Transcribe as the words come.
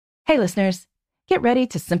Hey listeners, get ready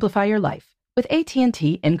to simplify your life with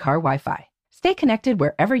AT&T in-car Wi-Fi. Stay connected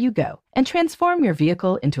wherever you go and transform your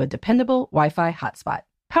vehicle into a dependable Wi-Fi hotspot.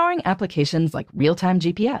 Powering applications like real-time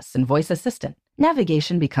GPS and voice assistant,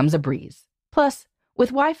 navigation becomes a breeze. Plus,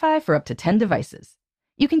 with Wi-Fi for up to 10 devices,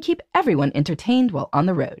 you can keep everyone entertained while on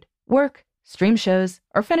the road, work, stream shows,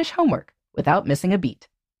 or finish homework without missing a beat.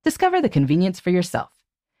 Discover the convenience for yourself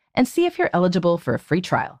and see if you're eligible for a free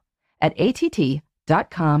trial at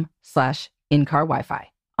att.com/in-car Wi-Fi.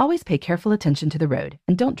 Always pay careful attention to the road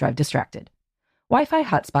and don't drive distracted. Wi-Fi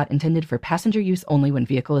hotspot intended for passenger use only when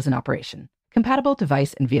vehicle is in operation. Compatible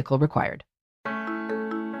device and vehicle required.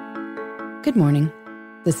 Good morning.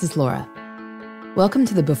 This is Laura. Welcome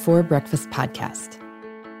to the Before Breakfast podcast.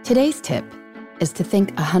 Today's tip is to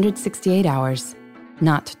think 168 hours,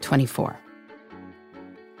 not 24.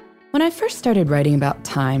 When I first started writing about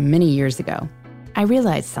time many years ago, I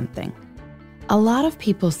realized something. A lot of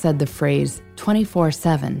people said the phrase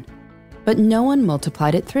 24/7, but no one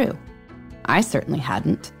multiplied it through. I certainly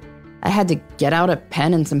hadn't. I had to get out a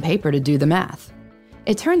pen and some paper to do the math.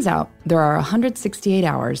 It turns out there are 168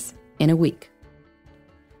 hours in a week.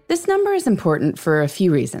 This number is important for a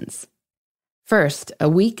few reasons. First, a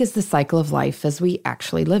week is the cycle of life as we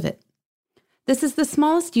actually live it. This is the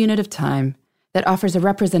smallest unit of time that offers a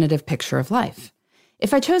representative picture of life.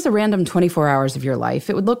 If I chose a random 24 hours of your life,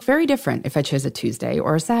 it would look very different if I chose a Tuesday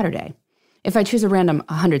or a Saturday. If I choose a random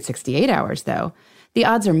 168 hours, though, the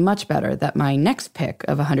odds are much better that my next pick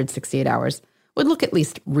of 168 hours would look at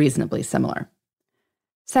least reasonably similar.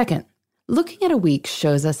 Second, looking at a week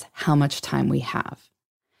shows us how much time we have.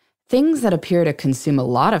 Things that appear to consume a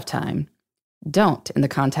lot of time don't in the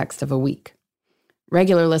context of a week.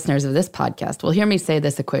 Regular listeners of this podcast will hear me say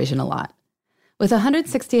this equation a lot. With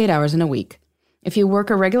 168 hours in a week, if you work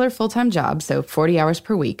a regular full-time job, so 40 hours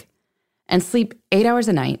per week, and sleep 8 hours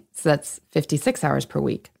a night, so that's 56 hours per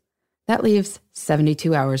week, that leaves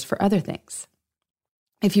 72 hours for other things.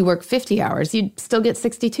 If you work 50 hours, you'd still get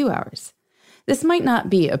 62 hours. This might not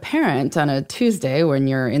be apparent on a Tuesday when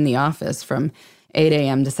you're in the office from 8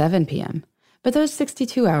 a.m. to 7 p.m., but those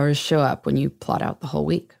 62 hours show up when you plot out the whole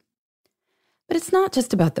week. But it's not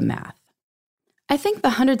just about the math. I think the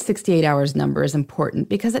 168 hours number is important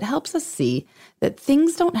because it helps us see that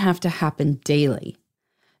things don't have to happen daily,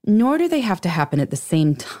 nor do they have to happen at the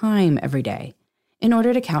same time every day in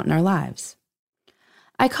order to count in our lives.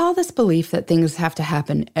 I call this belief that things have to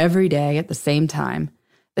happen every day at the same time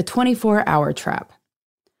the 24-hour trap.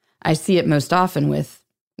 I see it most often with,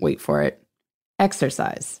 wait for it,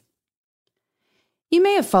 exercise. You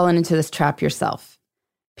may have fallen into this trap yourself.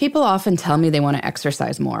 People often tell me they want to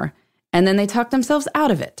exercise more, and then they talk themselves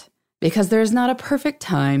out of it because there is not a perfect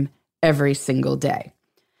time every single day.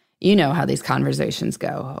 You know how these conversations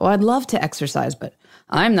go. Oh, I'd love to exercise, but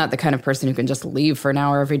I'm not the kind of person who can just leave for an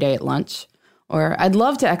hour every day at lunch. Or I'd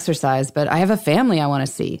love to exercise, but I have a family I want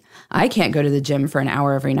to see. I can't go to the gym for an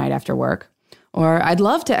hour every night after work. Or I'd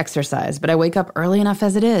love to exercise, but I wake up early enough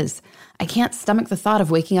as it is. I can't stomach the thought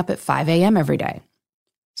of waking up at 5 a.m. every day.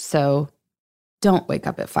 So don't wake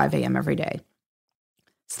up at 5 a.m. every day.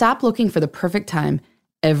 Stop looking for the perfect time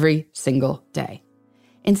every single day.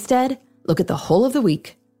 Instead, look at the whole of the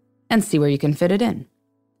week and see where you can fit it in.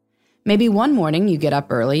 Maybe one morning you get up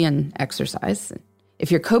early and exercise.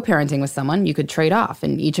 If you're co-parenting with someone, you could trade off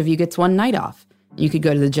and each of you gets one night off. You could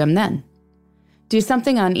go to the gym then. Do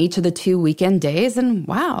something on each of the 2 weekend days and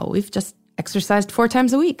wow, we've just exercised 4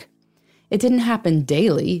 times a week. It didn't happen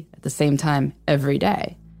daily at the same time every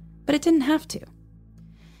day, but it didn't have to.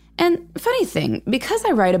 And funny thing, because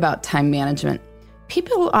I write about time management,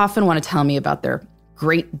 people often want to tell me about their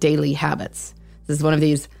great daily habits. This is one of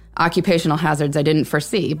these occupational hazards I didn't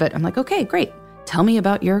foresee, but I'm like, okay, great. Tell me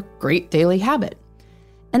about your great daily habit.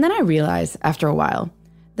 And then I realize after a while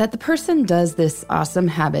that the person does this awesome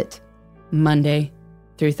habit Monday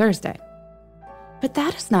through Thursday. But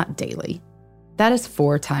that is not daily. That is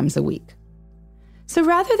 4 times a week. So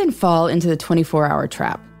rather than fall into the 24-hour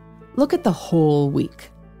trap, look at the whole week.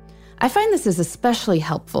 I find this is especially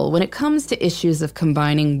helpful when it comes to issues of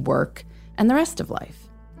combining work and the rest of life.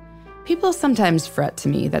 People sometimes fret to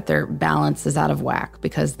me that their balance is out of whack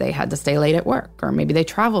because they had to stay late at work, or maybe they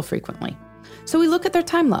travel frequently. So we look at their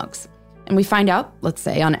time logs, and we find out, let's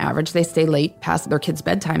say on average, they stay late past their kids'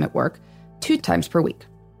 bedtime at work 2 times per week.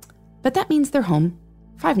 But that means they're home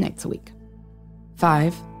 5 nights a week.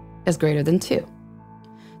 5 is greater than 2.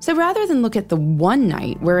 So rather than look at the one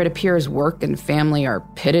night where it appears work and family are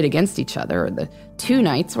pitted against each other, or the 2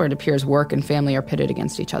 nights where it appears work and family are pitted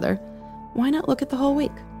against each other, why not look at the whole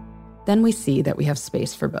week? Then we see that we have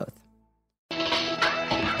space for both.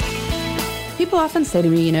 People often say to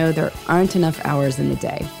me, there aren't enough hours in the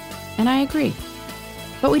day. And I agree.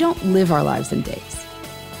 But we don't live our lives in days.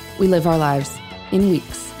 We live our lives in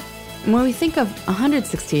weeks. And when we think of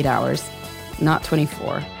 168 hours, not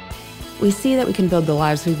 24, we see that we can build the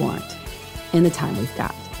lives we want in the time we've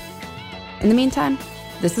got. In the meantime,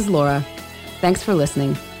 this is Laura. Thanks for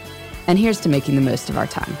listening. And here's to making the most of our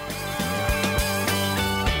time.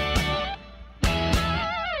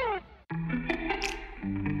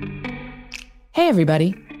 Hey,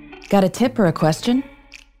 everybody. Got a tip or a question?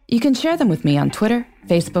 You can share them with me on Twitter,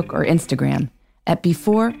 Facebook, or Instagram at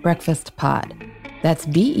Before Breakfast Pod. That's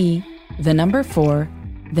BE, the number 4,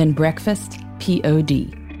 then breakfast, POD.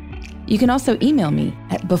 You can also email me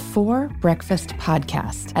at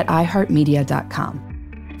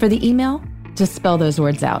beforebreakfastpodcast@iheartmedia.com. For the email, just spell those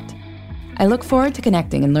words out. I look forward to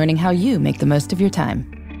connecting and learning how you make the most of your time.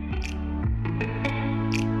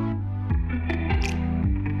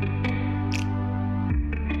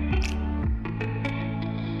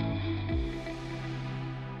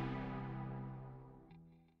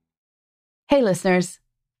 Hey listeners,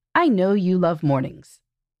 I know you love mornings.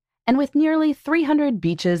 And with nearly 300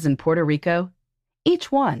 beaches in Puerto Rico,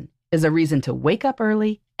 each one is a reason to wake up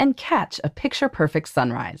early and catch a picture-perfect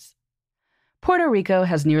sunrise. Puerto Rico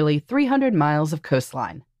has nearly 300 miles of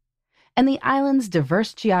coastline, and the island's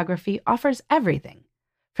diverse geography offers everything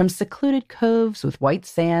from secluded coves with white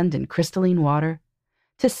sand and crystalline water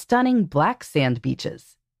to stunning black sand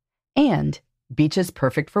beaches and beaches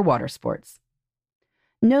perfect for water sports.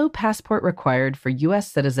 No passport required for U.S.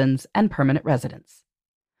 citizens and permanent residents.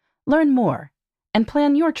 Learn more and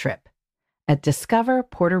plan your trip at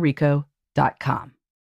discoverpuertorico.com.